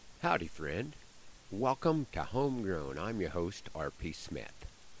Howdy, friend. Welcome to Homegrown. I'm your host, R.P. Smith.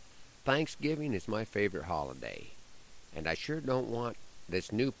 Thanksgiving is my favorite holiday, and I sure don't want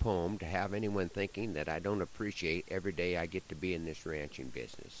this new poem to have anyone thinking that I don't appreciate every day I get to be in this ranching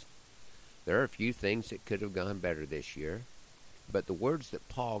business. There are a few things that could have gone better this year, but the words that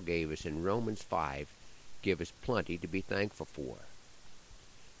Paul gave us in Romans 5 give us plenty to be thankful for.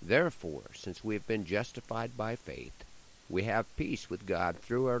 Therefore, since we have been justified by faith, we have peace with God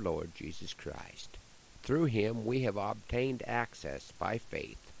through our Lord Jesus Christ. Through him we have obtained access by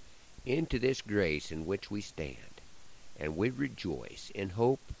faith into this grace in which we stand, and we rejoice in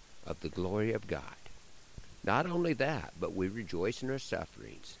hope of the glory of God. Not only that, but we rejoice in our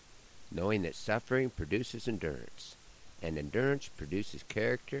sufferings, knowing that suffering produces endurance, and endurance produces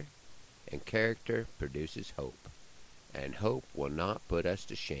character, and character produces hope. And hope will not put us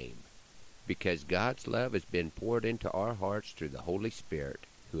to shame, because God's love has been poured into our hearts through the Holy Spirit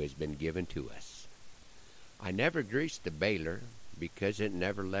who has been given to us. I never greased the baler because it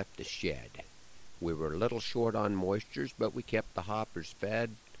never left the shed. We were a little short on moistures, but we kept the hoppers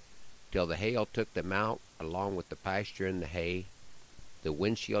fed till the hail took them out along with the pasture and the hay. The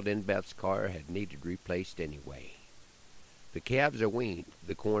windshield in Beth's car had needed replaced anyway. The calves are weaned,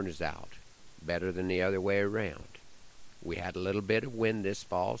 the corn is out. Better than the other way around. We had a little bit of wind this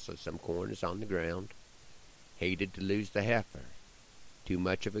fall, so some corn is on the ground. Hated to lose the heifer. Too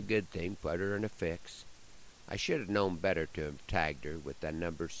much of a good thing, put her in a fix. I should have known better to have tagged her with that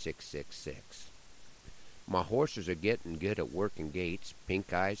number 666. My horses are getting good at working gates.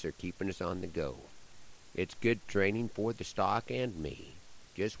 Pink eyes are keeping us on the go. It's good training for the stock and me.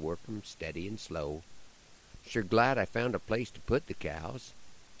 Just work 'em steady and slow. Sure glad I found a place to put the cows,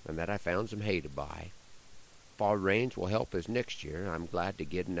 and that I found some hay to buy. Fall rains will help us next year. I'm glad to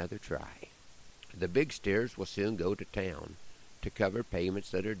get another try. The big steers will soon go to town to cover payments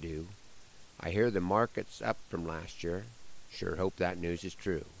that are due. I hear the market's up from last year. Sure hope that news is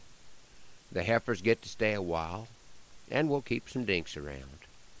true. The heifers get to stay a while, and we'll keep some dinks around.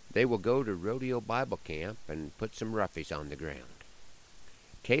 They will go to rodeo Bible camp and put some roughies on the ground.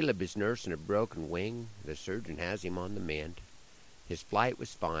 Caleb is nursing a broken wing. The surgeon has him on the mend. His flight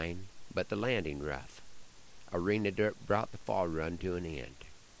was fine, but the landing rough. Arena dirt brought the fall run to an end.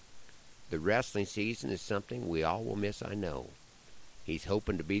 The wrestling season is something we all will miss, I know. He's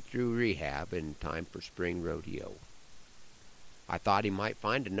hoping to be through rehab in time for spring rodeo. I thought he might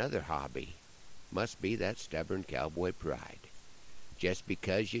find another hobby. Must be that stubborn cowboy pride. Just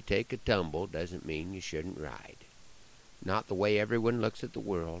because you take a tumble doesn't mean you shouldn't ride. Not the way everyone looks at the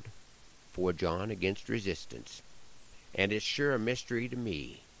world. Forge on against resistance. And it's sure a mystery to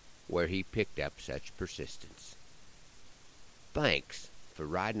me where he picked up such persistence. Thanks for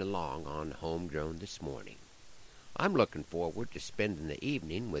riding along on Homegrown this morning. I'm looking forward to spending the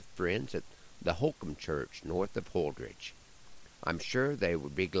evening with friends at the Holcomb Church north of Holdridge. I'm sure they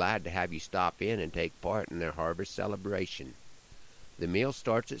would be glad to have you stop in and take part in their harvest celebration. The meal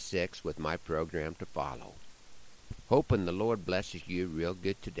starts at 6 with my program to follow. Hoping the Lord blesses you real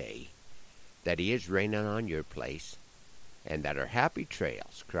good today, that he is raining on your place, and that our happy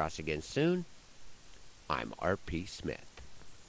trails cross again soon. I'm R.P. Smith.